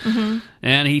session." Mm-hmm.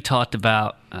 And he talked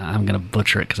about, I'm going to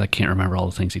butcher it because I can't remember all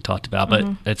the things he talked about, but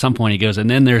at some point he goes, and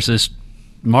then there's this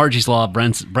Margie's Law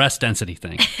breast density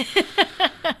thing.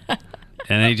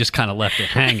 And he just kind of left it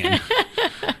hanging.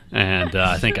 And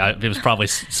I think it was probably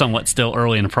somewhat still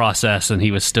early in the process, and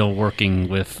he was still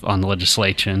working on the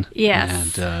legislation.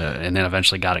 Yes. And then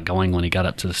eventually got it going when he got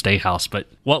up to the State House. But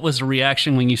what was the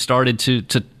reaction when you started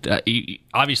to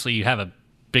obviously you have a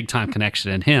big-time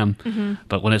connection in him,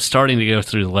 but when it's starting to go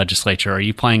through the legislature, are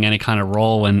you playing any kind of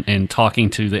role in talking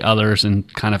to the others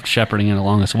and kind of shepherding it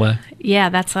along this way? Yeah,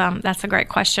 that's a great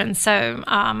question. So,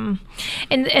 and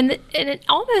it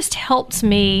almost helped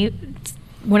me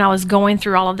when I was going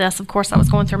through all of this. Of course, I was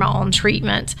going through my own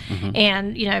treatment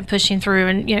and, pushing through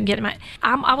and, getting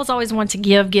I was always one to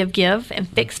give and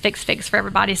fix for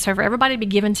everybody. So for everybody to be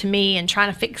given to me and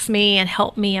trying to fix me and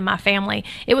help me and my family,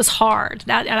 it was hard.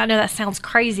 And I know that sounds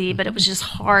crazy, but it was just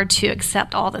hard to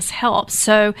accept all this help.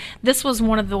 So this was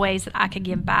one of the ways that I could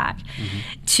give back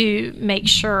to make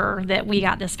sure that we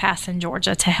got this passed in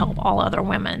Georgia to help all other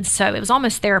women. So it was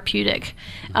almost therapeutic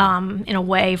in a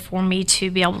way for me to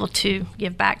be able to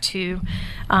give back to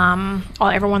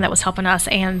everyone that was helping us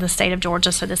and the state of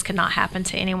Georgia, so this could not happen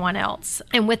to anyone else.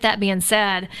 And with that being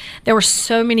said, there were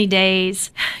so many days,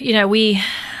 it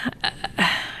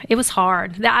was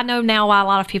hard. I know now why a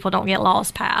lot of people don't get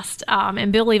laws passed.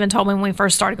 And Bill even told me when we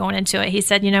first started going into it, he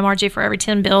said, "Margie, for every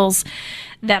 10 bills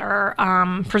that are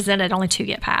presented, only 2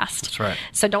 get passed. That's right.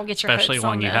 So don't get your Especially hopes on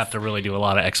when you this. have to really do a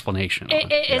lot of explanation.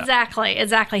 Exactly.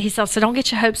 He said, so don't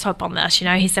get your hopes up on this.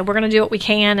 He said, we're going to do what we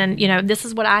can, and this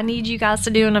is what I need you guys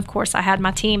to do. And of course, I had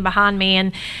my team behind me,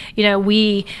 and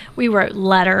we wrote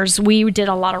letters. We did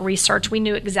a lot of research. We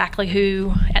knew exactly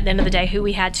who, at the end of the day, who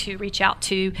we had to reach out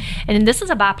to. And this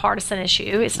is a bipartisan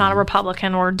issue. It's not a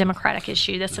Republican or Democratic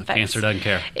issue. This affects Cancer doesn't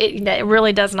care. It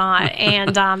really does not.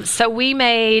 And so we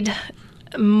made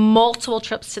multiple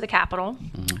trips to the Capitol.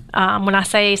 When I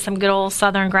say some good old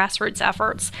Southern grassroots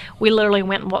efforts, we literally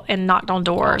went and knocked on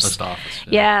doors. Office to office,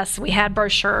 Yes, we had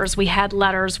brochures, we had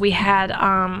letters, we had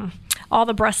all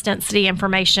the breast density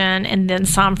information, and then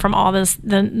some from all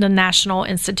the national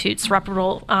institutes,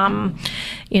 reputable,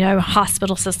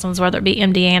 hospital systems, whether it be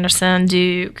MD Anderson,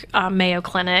 Duke, Mayo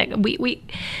Clinic.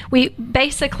 We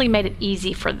basically made it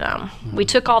easy for them. We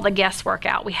took all the guesswork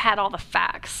out. We had all the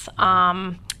facts.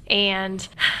 And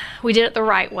we did it the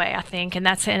right way, I think, and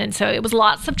that's it. And so it was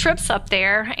lots of trips up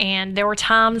there, and there were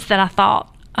times that I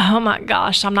thought, oh my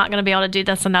gosh, I'm not going to be able to do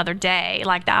this another day.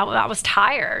 Like that, I was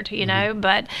tired, and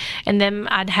then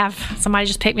I'd have somebody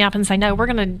just pick me up and say, no, we're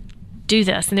going to do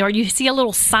this. And you see a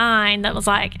little sign that was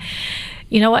like,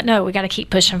 you know what? No, we got to keep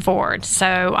pushing forward.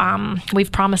 So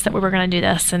we've promised that we were going to do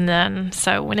this. And then,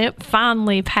 so when it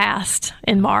finally passed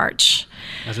in March.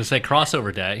 As I say,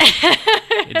 crossover day.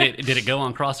 Did it go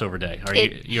on crossover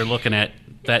day? You're looking at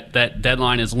that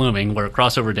deadline is looming, where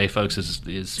crossover day, folks, is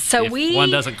so if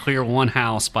one doesn't clear one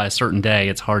house by a certain day,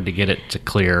 it's hard to get it to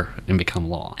clear and become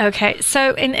law. Okay,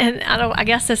 so and I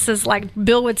guess this is like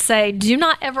Bill would say, do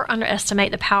not ever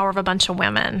underestimate the power of a bunch of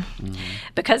women,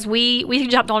 because we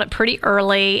jumped on it pretty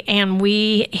early, and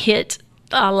we hit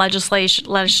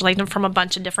legislation from a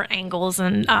bunch of different angles,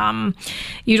 and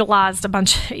utilized a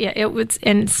bunch. It was,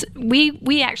 and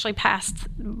we actually passed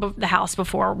the House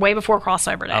way before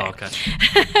crossover day. Oh, okay.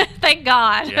 Thank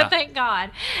God. Yeah. Thank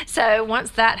God. So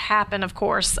once that happened, of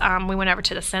course, we went over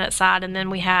to the Senate side, and then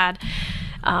we had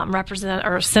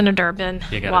Senator Ben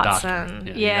Watson.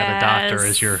 You got a doctor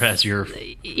as your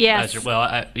yes.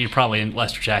 You're probably in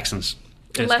Lester Jackson's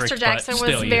district, Lester Jackson but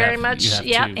was very much,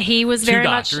 he was two very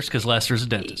much. doctors, because Lester's a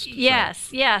dentist. Yes.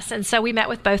 And so we met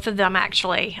with both of them,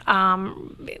 actually.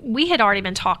 We had already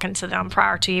been talking to them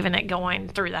prior to even it going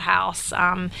through the House,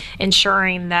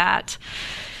 ensuring that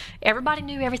everybody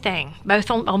knew everything,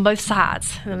 both on both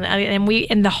sides,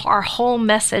 and our whole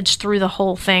message through the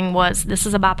whole thing was, this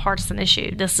is a bipartisan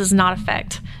issue. This does not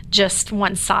affect just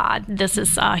one side. This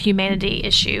is a humanity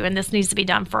issue, and this needs to be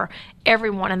done for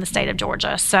everyone in the state of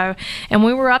Georgia. So, and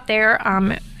we were up there.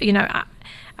 I'm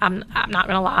not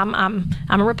going to lie.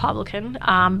 I'm a Republican,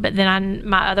 but then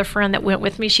my other friend that went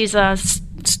with me, she's a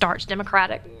starch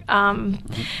Democratic, and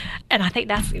I think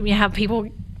that's how people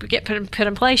get put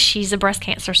in place. She's a breast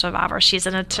cancer survivor. She's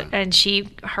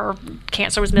her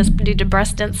cancer was missed due to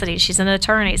breast density. She's an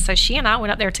attorney, so she and I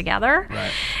went up there together.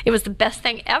 Right. It was the best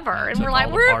thing ever, and we're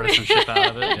like, we're partisanship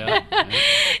out of it. Yeah.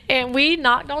 And we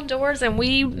knocked on doors and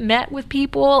we met with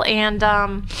people, and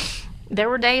there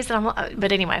were days that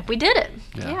but anyway, we did it.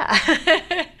 Yeah.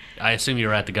 I assume you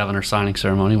were at the governor's signing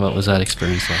ceremony. What was that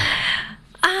experience like?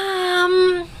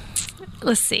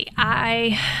 Let's see.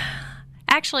 I've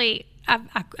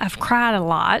cried a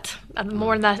lot,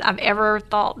 more than I've ever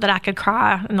thought that I could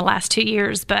cry in the last 2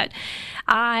 years. But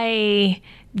the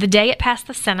day it passed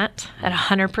the Senate at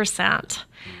 100%,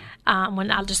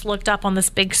 when I just looked up on this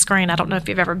big screen, I don't know if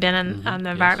you've ever been in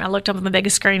the environment. I looked up on the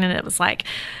biggest screen, and it was like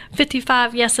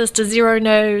 55 yeses to 0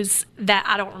 no's. That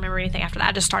I don't remember anything after that.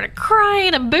 I just started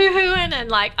crying and boo-hooing and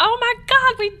like, oh my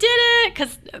God, we did it.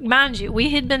 Because mind you,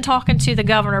 we had been talking to the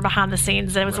governor behind the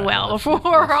scenes as well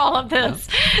before all of this.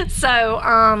 Yeah.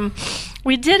 So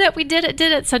we did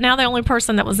it. So now the only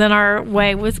person that was in our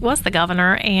way was the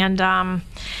governor. And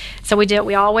so we did.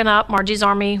 We all went up. Margie's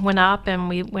Army went up, and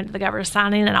we went to the governor's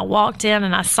signing. And I walked in,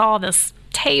 and I saw this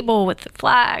table with the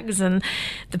flags and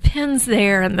the pins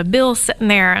there, and the bill sitting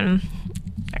there, and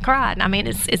I cried. I mean,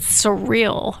 it's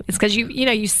surreal. It's because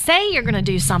you say you're going to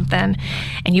do something,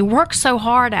 and you work so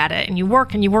hard at it, and you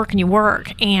work and you work and you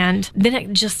work, and then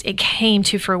it came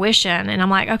to fruition. And I'm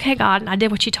like, okay, God, I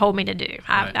did what you told me to do.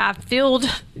 Right.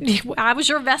 I was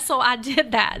your vessel. I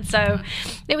did that. So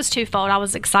it was twofold. I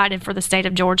was excited for the state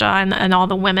of Georgia and all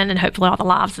the women, and hopefully all the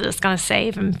lives that it's going to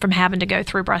save them from having to go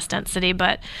through breast density.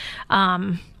 But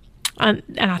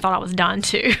and I thought I was done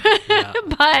too.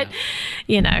 But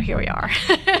here we are.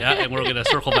 And we're going to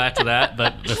circle back to that.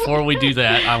 But before we do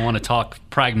that, I want to talk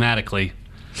pragmatically.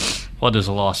 What does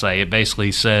the law say? It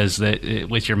basically says that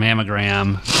with your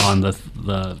mammogram on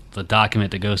the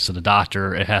document that goes to the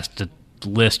doctor, it has to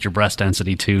list your breast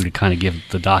density too to kind of give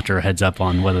the doctor a heads up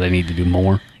on whether they need to do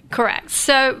more? Correct.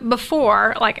 So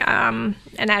before, and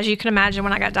as you can imagine,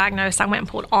 when I got diagnosed, I went and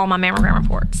pulled all my mammogram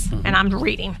reports, and I'm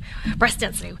reading breast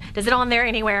density. Is it on there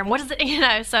anywhere? And what is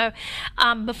it? So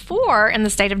before in the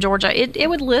state of Georgia, it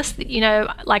would list,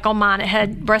 like on mine, it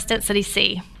had breast density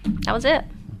C. That was it.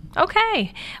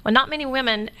 Okay. Well, not many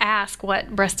women ask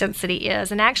what breast density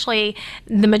is. And actually,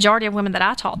 the majority of women that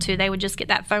I talk to, they would just get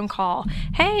that phone call.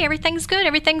 Hey, everything's good.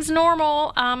 Everything's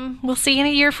normal. We'll see you in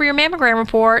a year for your mammogram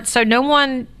report. So no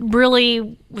one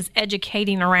really was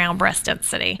educating around breast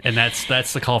density. And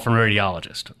that's the call from a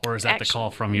radiologist? Or is that the call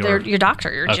from your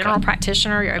doctor, your general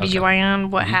practitioner, your OBGYN,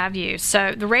 what have you.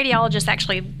 So the radiologist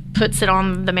actually puts it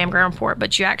on the mammogram report,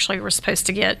 but you actually were supposed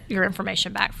to get your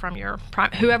information back from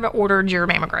whoever ordered your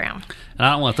mammogram. And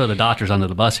I don't want to throw the doctors under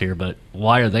the bus here, but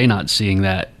why are they not seeing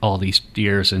that all these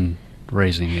years and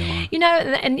raising the alarm?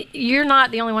 And you're not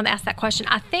the only one that asked that question.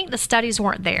 I think the studies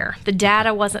weren't there. The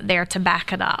data wasn't there to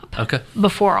back it up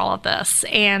before all of this.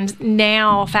 And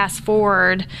now, fast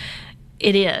forward,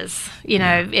 it is,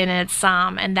 and it's,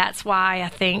 and that's why I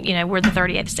think, we're the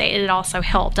 38th state. It also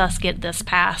helped us get this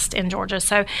passed in Georgia.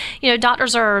 So,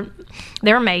 doctors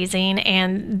they're amazing,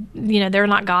 and, they're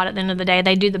not God at the end of the day.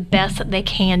 They do the best that they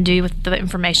can do with the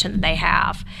information that they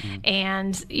have.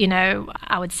 And,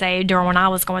 I would say during when I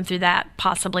was going through that,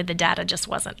 possibly the data just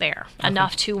wasn't there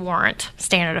enough to warrant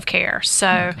standard of care.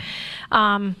 So,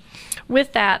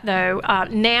 with that though,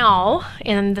 now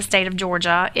in the state of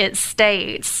Georgia, it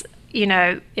states,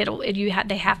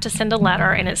 they have to send a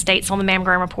letter, and it states on the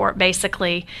mammogram report,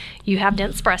 basically, you have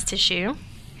dense breast tissue.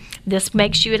 This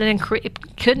makes you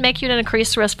it could make you at an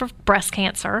increased risk for breast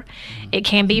cancer. It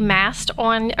can be masked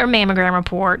on a mammogram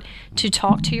report to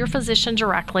talk to your physician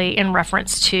directly in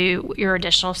reference to your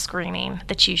additional screening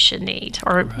that you should need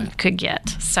or could get.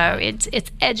 So it's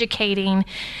educating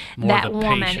that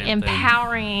woman,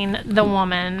 empowering the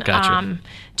woman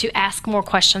to ask more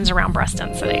questions around breast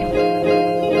density.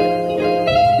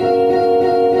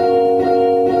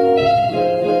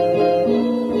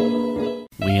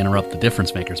 We interrupt the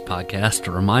Difference Makers podcast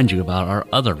to remind you about our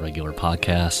other regular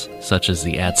podcasts, such as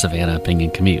the Savannah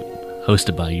Opinion Commute,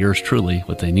 hosted by yours truly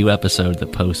with a new episode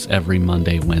that posts every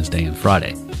Monday, Wednesday, and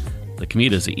Friday. The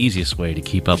Commute is the easiest way to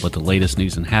keep up with the latest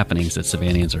news and happenings that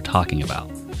Savannahans are talking about.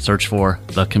 Search for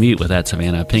The Commute with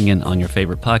Savannah Opinion on your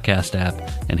favorite podcast app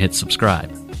and hit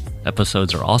subscribe.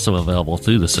 Episodes are also available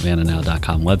through the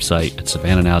SavannahNow.com website at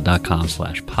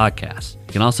savannahnow.com/podcast.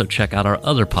 You can also check out our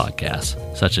other podcasts,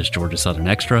 such as Georgia Southern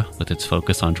Extra, with its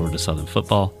focus on Georgia Southern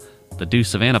football, the Do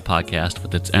Savannah podcast,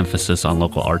 with its emphasis on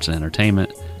local arts and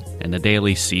entertainment, and the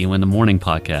daily See You in the Morning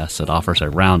podcast that offers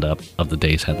a roundup of the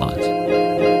day's headlines.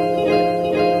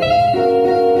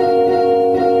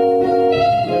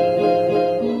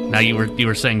 Now, you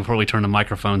were saying before we turned the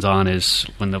microphones on is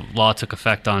when the law took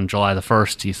effect on July the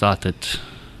 1st, you thought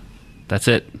that's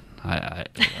it. I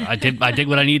did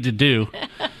what I needed to do,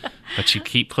 but you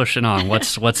keep pushing on.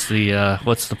 What's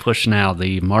the push now?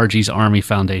 The Margie's Army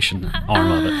Foundation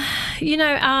arm of it.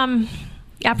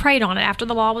 I prayed on it after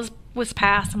the law was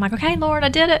passed. I'm like, okay, Lord, I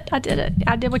did it. I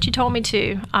did what you told me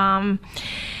to.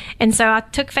 And so I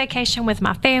took vacation with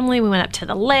my family. We went up to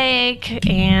the lake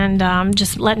and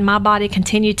just letting my body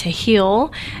continue to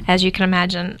heal. As you can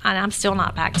imagine, I'm still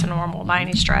not back to normal by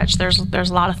any stretch. There's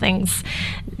a lot of things.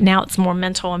 Now it's more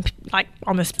mental and like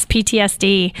on this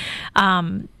PTSD,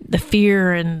 the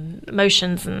fear and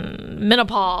emotions and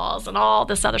menopause and all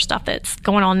this other stuff that's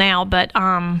going on now. But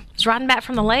I was riding back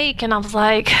from the lake and I was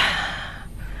like,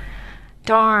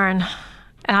 darn.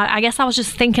 And I guess I was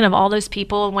just thinking of all those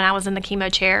people when I was in the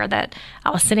chemo chair that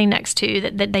I was sitting next to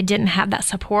that they didn't have that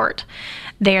support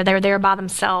there. They were there by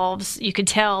themselves. You could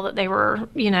tell that they were,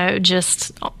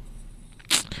 just, I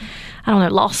don't know,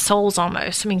 lost souls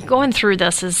almost. I mean, going through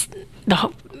this is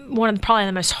probably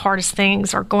the most hardest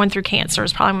things, or going through cancer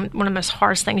is probably one of the most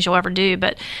hardest things you'll ever do.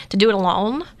 But to do it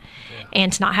alone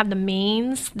and to not have the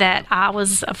means that I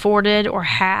was afforded or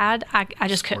had, I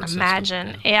just couldn't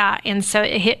imagine. Yeah. And so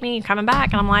it hit me coming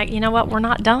back, and I'm like, you know what? We're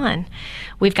not done.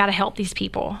 We've got to help these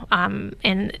people.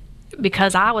 And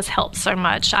because I was helped so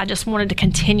much, I just wanted to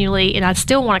continually, and I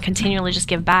still want to continually just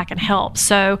give back and help.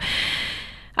 So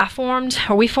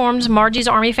we formed Margie's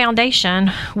Army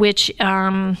Foundation, which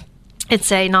It's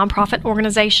a nonprofit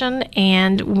organization,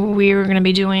 and we're going to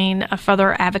be doing a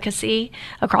further advocacy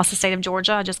across the state of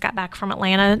Georgia. I just got back from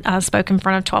Atlanta. I spoke in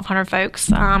front of 1,200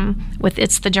 folks with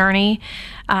It's the Journey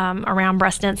around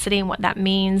breast density and what that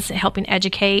means, helping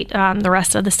educate the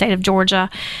rest of the state of Georgia.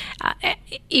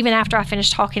 Even after I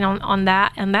finished talking on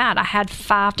that, I had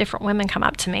 5 different women come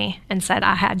up to me and said,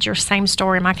 I had your same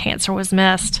story. My cancer was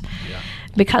missed. Yeah.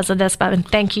 Because of this, but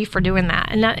thank you for doing that.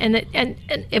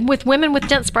 And with women with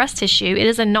dense breast tissue, it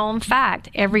is a known fact.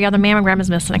 Every other mammogram is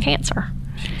missing a cancer.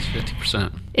 It's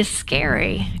 50%. It's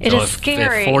scary. It is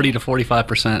scary. If 40 to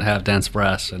 45% have dense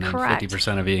breasts, and then Correct.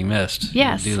 50% are being missed.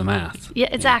 Yes. Do the math. Yeah,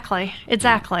 exactly.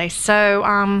 Exactly.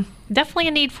 So definitely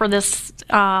a need for this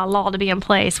law to be in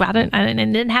place. Well, it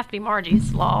didn't have to be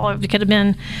Margie's law. It could have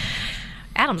been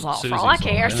Adam's law, for all I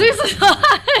care. Susan's law.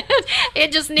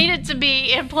 It just needed to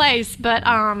be in place. But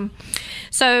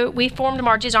so we formed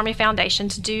Margie's Army Foundation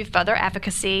to do further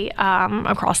advocacy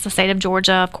across the state of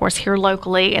Georgia, of course, here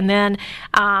locally. And then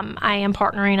I am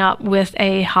partnering up with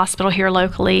a hospital here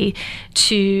locally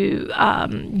to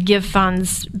give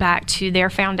funds back to their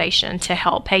foundation to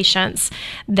help patients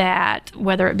that,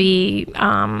 whether it be,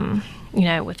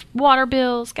 with water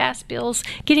bills, gas bills,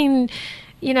 getting,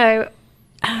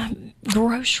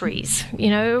 groceries,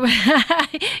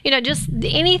 just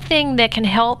anything that can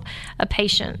help a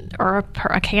patient or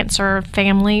a cancer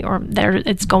family or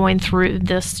it's going through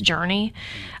this journey.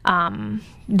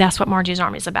 That's what Margie's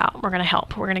Army is about. We're going to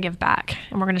help. We're going to give back,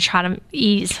 and we're going to try to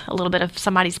ease a little bit of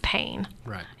somebody's pain.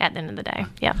 Right. At the end of the day.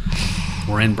 Yeah.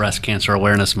 We're in Breast Cancer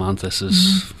Awareness Month. This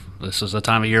is the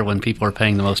time of year when people are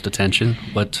paying the most attention.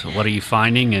 What are you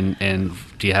finding, and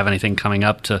do you have anything coming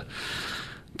up to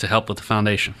help with the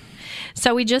foundation?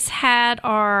 So we just had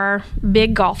our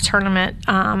big golf tournament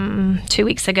 2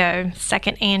 weeks ago,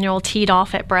 second annual Teed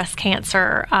Off at Breast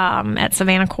Cancer at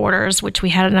Savannah Quarters, which we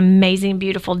had an amazing,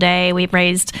 beautiful day. We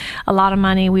raised a lot of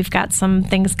money. We've got some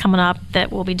things coming up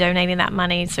that we'll be donating that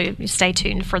money, so stay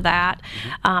tuned for that.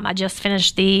 I just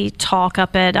finished the talk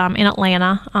up at in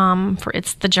Atlanta for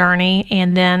It's the Journey,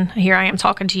 and then here I am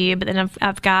talking to you, but then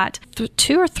I've got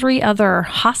 2 or 3 other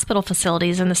hospital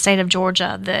facilities in the state of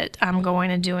Georgia that I'm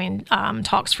going and doing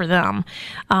talks for them.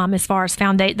 As far as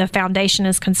the foundation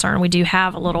is concerned, we do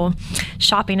have a little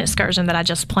shopping excursion that I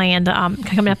just planned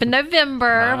coming up in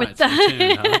November. Right,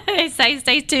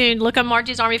 Stay tuned. Look on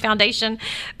Margie's Army Foundation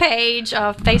page,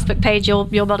 Facebook page. You'll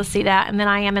be able to see that. And then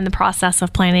I am in the process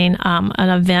of planning an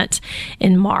event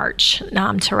in March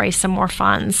to raise some more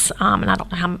funds. And I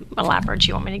don't know how elaborate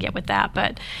you want me to get with that,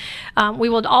 but we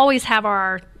will always have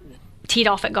our Teed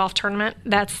Off at golf tournament.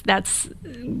 That's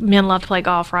men love to play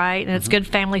golf, right? And it's good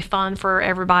family fun for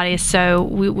everybody. So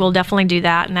we will definitely do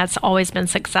that, and that's always been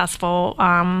successful.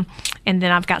 And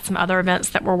then I've got some other events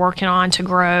that we're working on to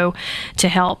grow to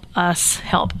help us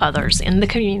help others in the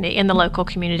community, in the local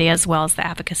community, as well as the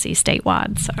advocacy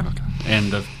statewide. So,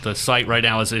 and the site right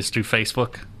now is through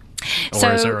Facebook,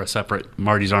 or is there a separate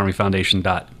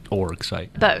margiesarmyfoundation.org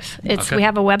site? Both. We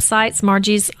have a website, it's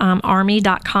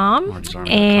margiesarmy.com,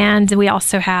 and we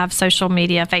also have social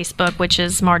media, Facebook, which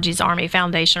is Margie's Army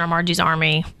Foundation or Margie's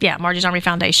Army. Yeah, Margie's Army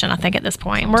Foundation, I think, at this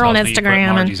point. We're on Instagram. You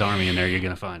put Margie's Army in there, you're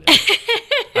going to find it.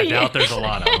 I doubt there's a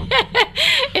lot of them.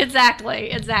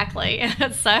 Exactly.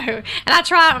 So, and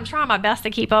I'm trying my best to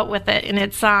keep up with it, and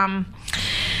it's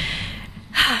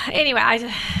anyway,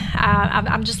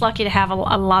 I'm just lucky to have a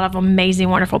lot of amazing,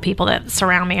 wonderful people that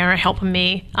surround me and are helping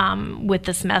me with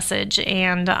this message.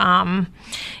 And I'm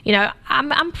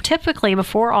typically,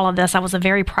 before all of this, I was a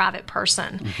very private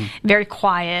person, very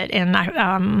quiet, and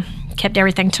I kept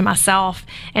everything to myself.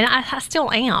 And I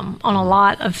still am on a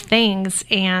lot of things.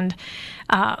 And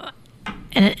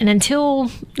until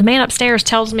the man upstairs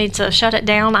tells me to shut it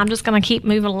down, I'm just going to keep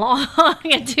moving along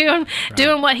and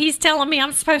doing what he's telling me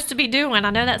I'm supposed to be doing. I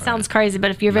know that sounds crazy, but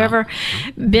if you've ever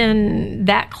been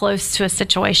that close to a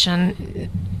situation,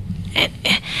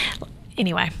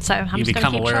 anyway, so I'm you just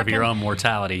become keep aware trucking. of your own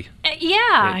mortality.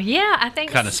 Yeah, I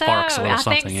think kind of sparks a little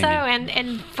something I think so.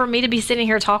 And for me to be sitting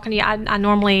here talking to you, I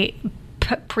normally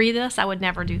pre this, I would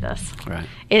never do this. Right.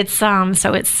 It's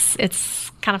so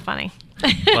it's kind of funny.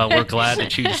 Well, we're glad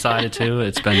that you decided to.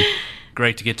 It's been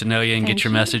great to get to know you and get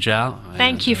your message out.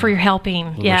 Thank you for your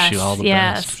helping. Wish you all the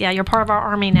best. Yeah, you're part of our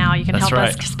army now. You can That's help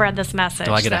right. us spread this message.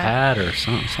 Do I get a hat or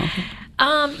something?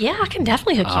 Yeah, I can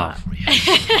definitely hook you up.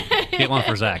 Yes. Get one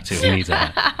for Zach, too. He needs a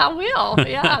hat. I will.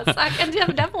 Yes, I can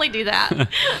definitely do that.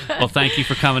 Well, thank you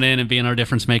for coming in and being our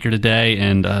difference maker today,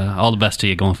 and all the best to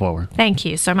you going forward. Thank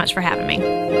you so much for having me.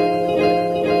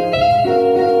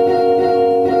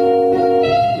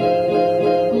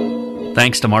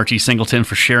 Thanks to Margie Singleton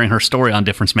for sharing her story on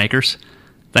Difference Makers.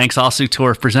 Thanks also to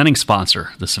our presenting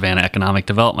sponsor, the Savannah Economic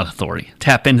Development Authority.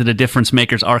 Tap into the Difference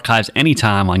Makers archives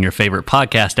anytime on your favorite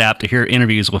podcast app to hear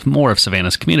interviews with more of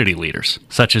Savannah's community leaders,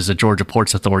 such as the Georgia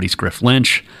Ports Authority's Griff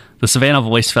Lynch, the Savannah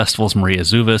Voice Festival's Maria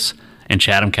Zuvas, and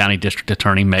Chatham County District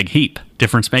Attorney Meg Heap.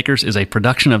 Difference Makers is a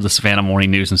production of the Savannah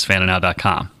Morning News and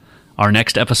SavannahNow.com. Our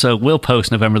next episode will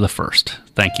post November the 1st.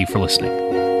 Thank you for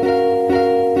listening.